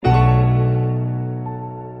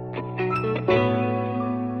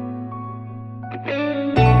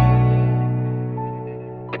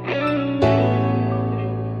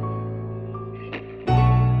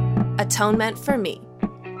Atonement for Me,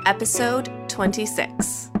 Episode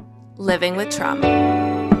 26, Living with Trauma.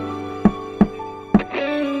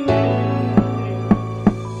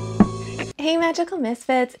 Hey Magical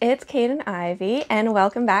Misfits, it's Kate and Ivy, and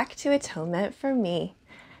welcome back to Atonement for Me.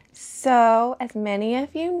 So, as many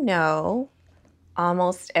of you know,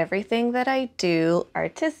 almost everything that I do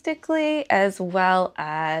artistically as well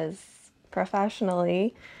as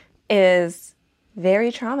professionally is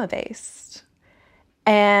very trauma-based.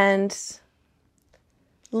 And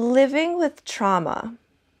living with trauma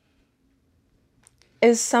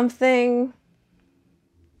is something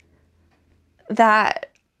that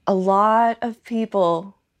a lot of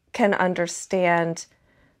people can understand,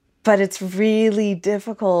 but it's really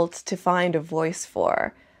difficult to find a voice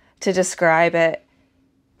for, to describe it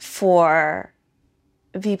for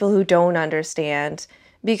people who don't understand,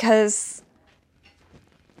 because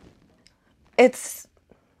it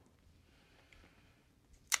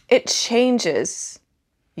changes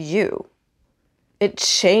you. It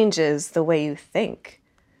changes the way you think.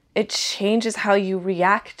 It changes how you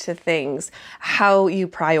react to things, how you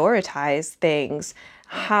prioritize things,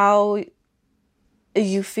 how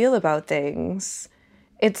you feel about things.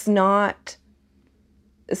 It's not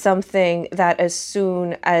something that as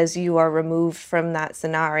soon as you are removed from that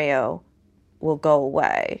scenario will go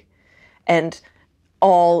away. And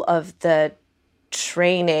all of the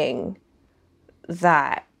training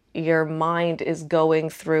that your mind is going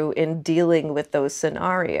through in dealing with those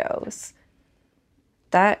scenarios,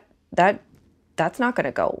 that's not going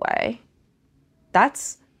to go away.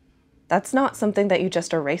 That's not something that you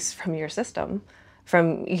just erase from your system,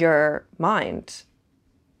 from your mind.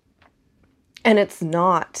 And it's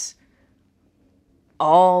not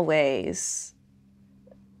always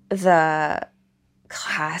the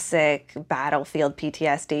classic battlefield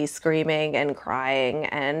PTSD, screaming and crying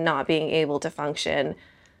and not being able to function.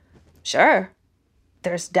 Sure,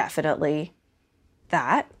 there's definitely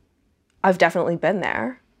that. I've definitely been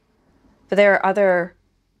there. But there are other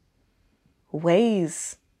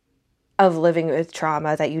ways of living with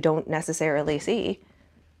trauma that you don't necessarily see.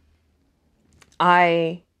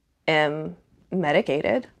 I am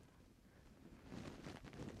medicated.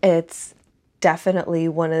 It's definitely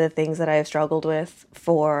one of the things that I have struggled with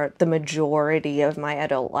for the majority of my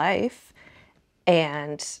adult life.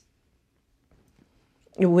 And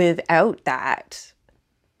without that,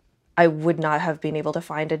 I would not have been able to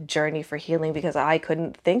find a journey for healing, because I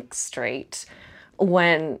couldn't think straight.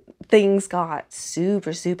 When things got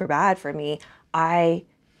super, super bad for me, I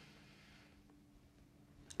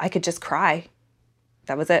could just cry.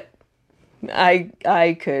 That was it.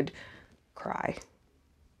 I could cry.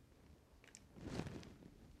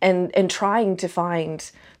 And trying to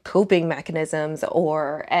find coping mechanisms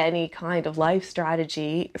or any kind of life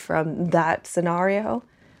strategy from that scenario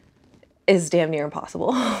is damn near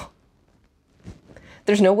impossible.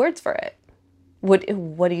 There's no words for it. What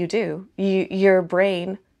do you do? Your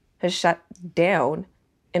brain has shut down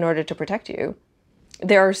in order to protect you.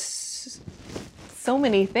 There are so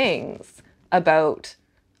many things about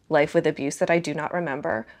life with abuse that I do not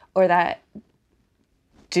remember, or that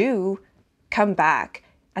do come back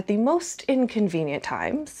at the most inconvenient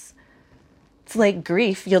times. It's like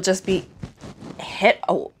grief. You'll just be hit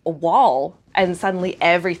a wall and suddenly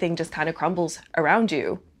everything just kind of crumbles around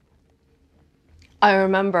you. I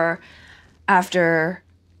remember after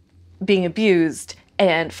being abused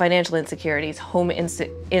and financial insecurities, home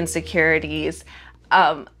insecurities,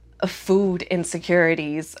 food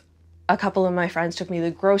insecurities, a couple of my friends took me to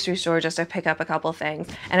the grocery store just to pick up a couple things.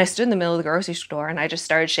 And I stood in the middle of the grocery store and I just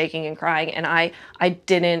started shaking and crying. And I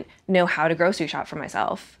didn't know how to grocery shop for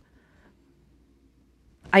myself.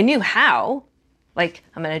 I knew how. Like,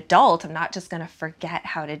 I'm an adult. I'm not just going to forget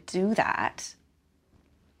how to do that.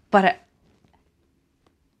 But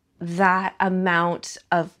that amount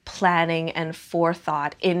of planning and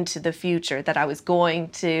forethought into the future, that I was going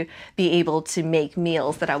to be able to make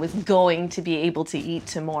meals, that I was going to be able to eat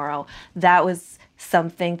tomorrow, that was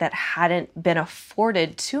something that hadn't been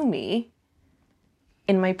afforded to me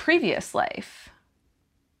in my previous life.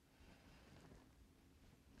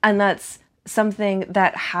 And that's something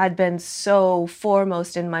that had been so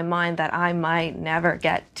foremost in my mind that I might never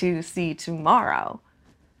get to see tomorrow.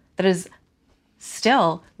 That is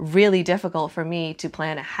still really difficult for me to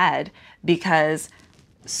plan ahead, because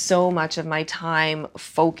so much of my time,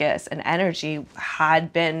 focus, and energy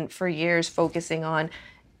had been for years focusing on,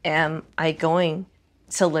 am I going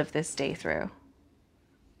to live this day through?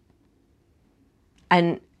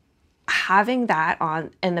 And having that on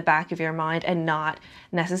in the back of your mind and not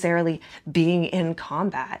necessarily being in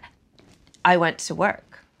combat. I went to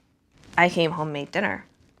work. I came home, made dinner.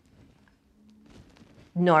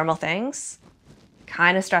 normal things.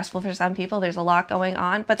 Kind of stressful for some people. There's a lot going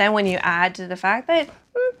on. But then when you add to the fact that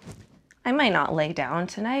I might not lay down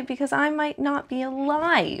tonight because I might not be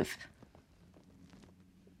alive,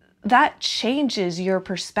 that changes your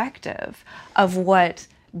perspective of what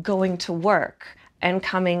going to work and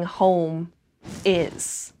coming home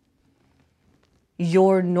is.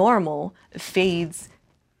 Your normal fades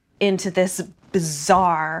into this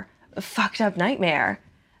bizarre, fucked up nightmare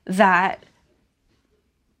that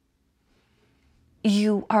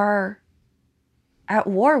you are at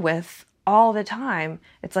war with all the time.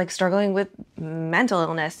 It's like struggling with mental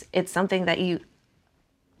illness. It's something that you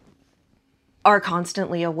are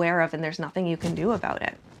constantly aware of, and there's nothing you can do about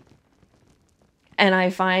it. And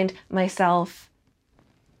I find myself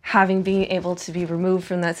being able to be removed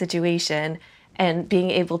from that situation and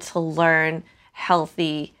being able to learn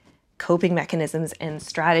healthy coping mechanisms and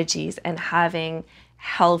strategies, and having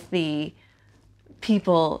healthy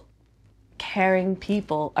people, caring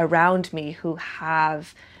people around me who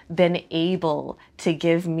have been able to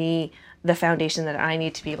give me the foundation that I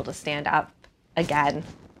need to be able to stand up again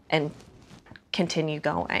and continue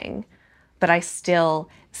going. But I still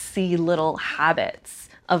see little habits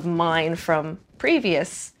of mine from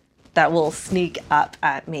previous that will sneak up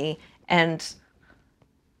at me, and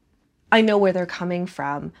I know where they're coming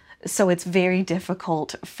from. So it's very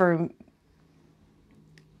difficult for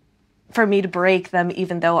me to break them,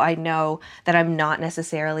 even though I know that I'm not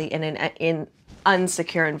necessarily in an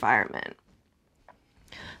unsecure environment.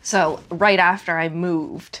 So right after I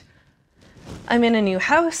moved, I'm in a new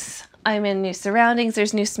house, I'm in new surroundings,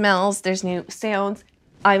 there's new smells, there's new sounds.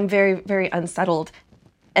 I'm very, very unsettled.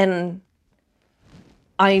 And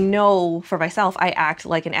I know for myself, I act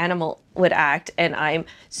like an animal would act, and I'm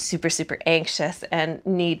super, super anxious and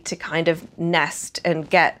need to kind of nest and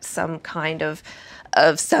get some kind of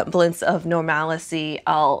semblance of normalcy.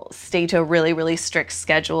 I'll stay to a really, really strict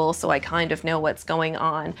schedule so I kind of know what's going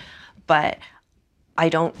on, but I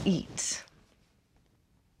don't eat.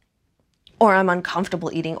 Or I'm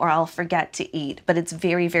uncomfortable eating, or I'll forget to eat. But it's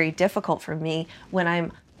very, very difficult for me when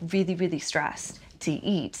I'm really, really stressed to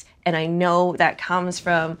eat. And I know that comes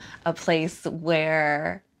from a place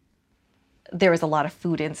where there was a lot of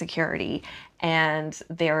food insecurity, and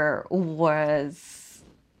there was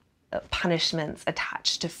punishments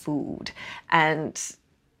attached to food, and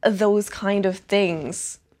those kind of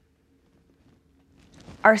things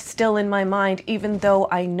are still in my mind, even though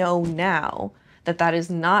I know now that that is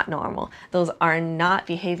not normal. Those are not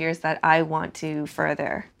behaviors that I want to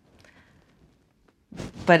further.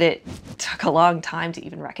 But it took a long time to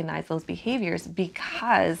even recognize those behaviors,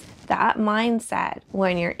 because that mindset,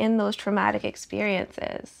 when you're in those traumatic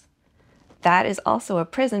experiences, that is also a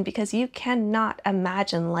prison, because you cannot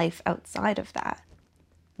imagine life outside of that.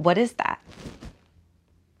 What is that?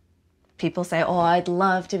 People say, oh, I'd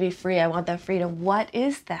love to be free. I want that freedom. What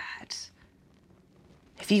is that?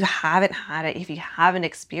 If you haven't had it, if you haven't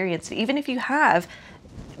experienced it, even if you have,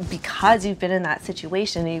 because you've been in that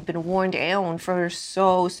situation and you've been worn down for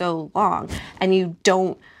so long, and you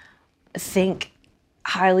don't think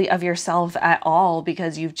highly of yourself at all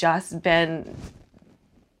because you've just been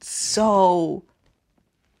so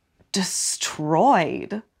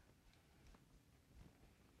destroyed,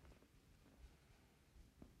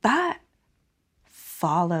 that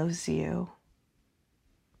follows you.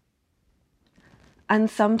 And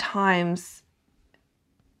sometimes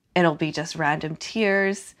it'll be just random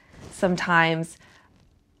tears. Sometimes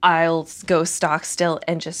I'll go stock still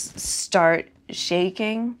and just start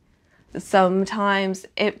shaking. Sometimes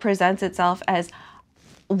it presents itself as,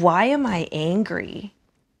 why am I angry?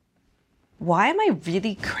 Why am I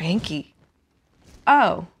really cranky?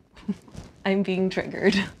 Oh, I'm being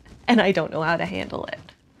triggered and I don't know how to handle it.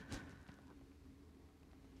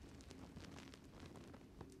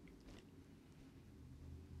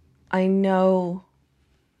 I know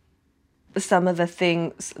some of the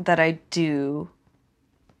things that I do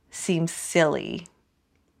seem silly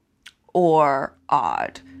or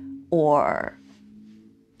odd or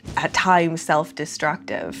at times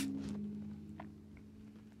self-destructive.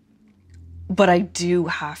 But I do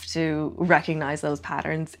have to recognize those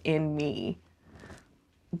patterns in me,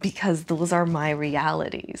 because those are my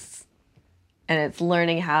realities. And it's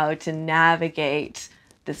learning how to navigate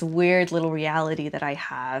this weird little reality that I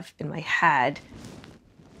have in my head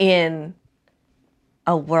in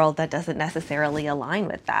a world that doesn't necessarily align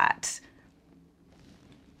with that.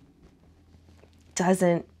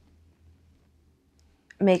 Doesn't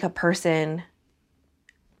make a person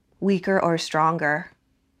weaker or stronger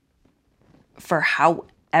for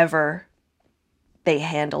however they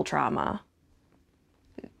handle trauma.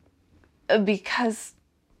 Because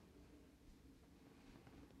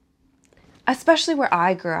especially where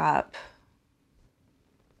I grew up,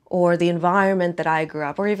 or the environment that I grew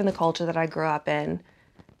up, or even the culture that I grew up in,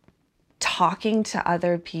 talking to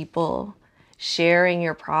other people, sharing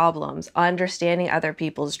your problems, understanding other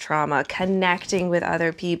people's trauma, connecting with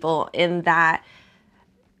other people in that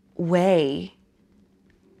way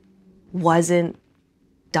wasn't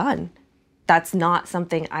done. That's not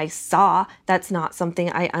something I saw. That's not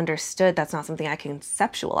something I understood. That's not something I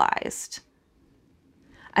conceptualized.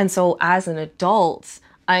 And so as an adult,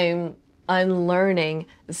 I'm unlearning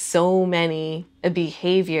so many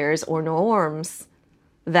behaviors or norms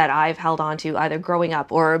that I've held on to either growing up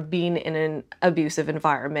or being in an abusive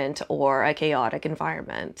environment or a chaotic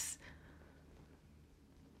environment.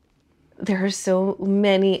 There are so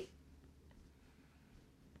many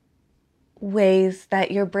ways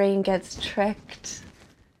that your brain gets tricked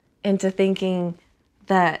into thinking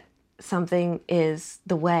that something is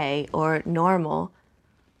the way or normal.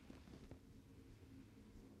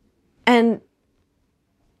 And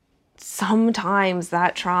sometimes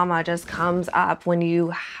that trauma just comes up when you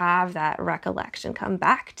have that recollection come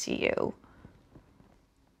back to you.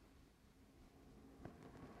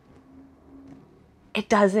 It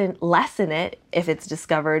doesn't lessen it if it's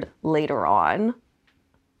discovered later on.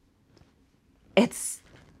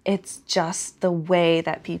 It's just the way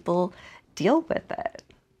that people deal with it.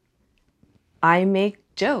 I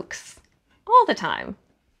make jokes all the time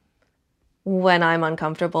when I'm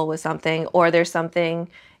uncomfortable with something, or there's something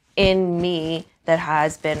in me that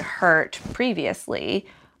has been hurt previously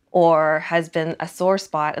or has been a sore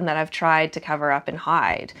spot and that I've tried to cover up and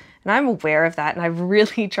hide. And I'm aware of that, and I've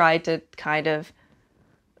really tried to kind of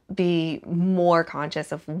be more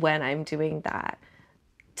conscious of when I'm doing that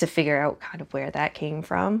to figure out kind of where that came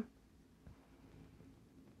from.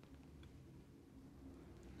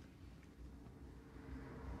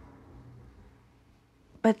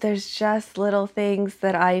 But there's just little things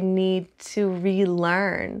that I need to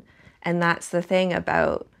relearn. And that's the thing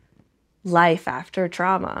about life after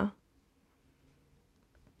trauma.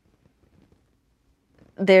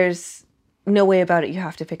 There's no way about it. You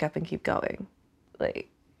have to pick up and keep going. Like,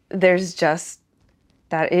 there's just,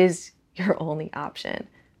 that is your only option.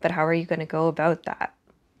 But how are you going to go about that?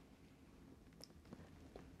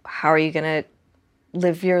 How are you going to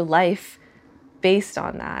live your life based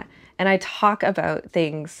on that? And I talk about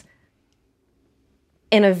things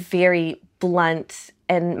in a very blunt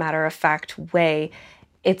and matter-of-fact way.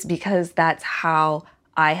 It's because that's how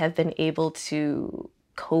I have been able to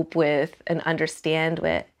cope with and understand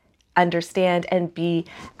and be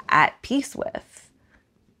at peace with.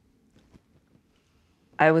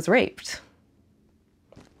 I was raped.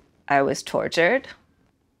 I was tortured.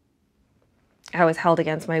 I was held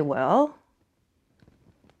against my will.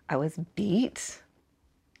 I was beat.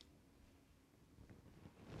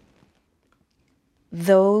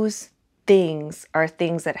 Those things are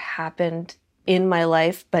things that happened in my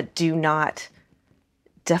life, but do not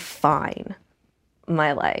define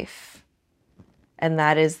my life. And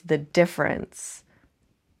that is the difference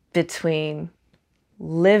between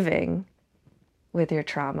living with your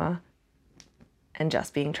trauma and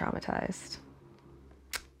just being traumatized.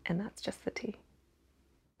 And that's just the tea.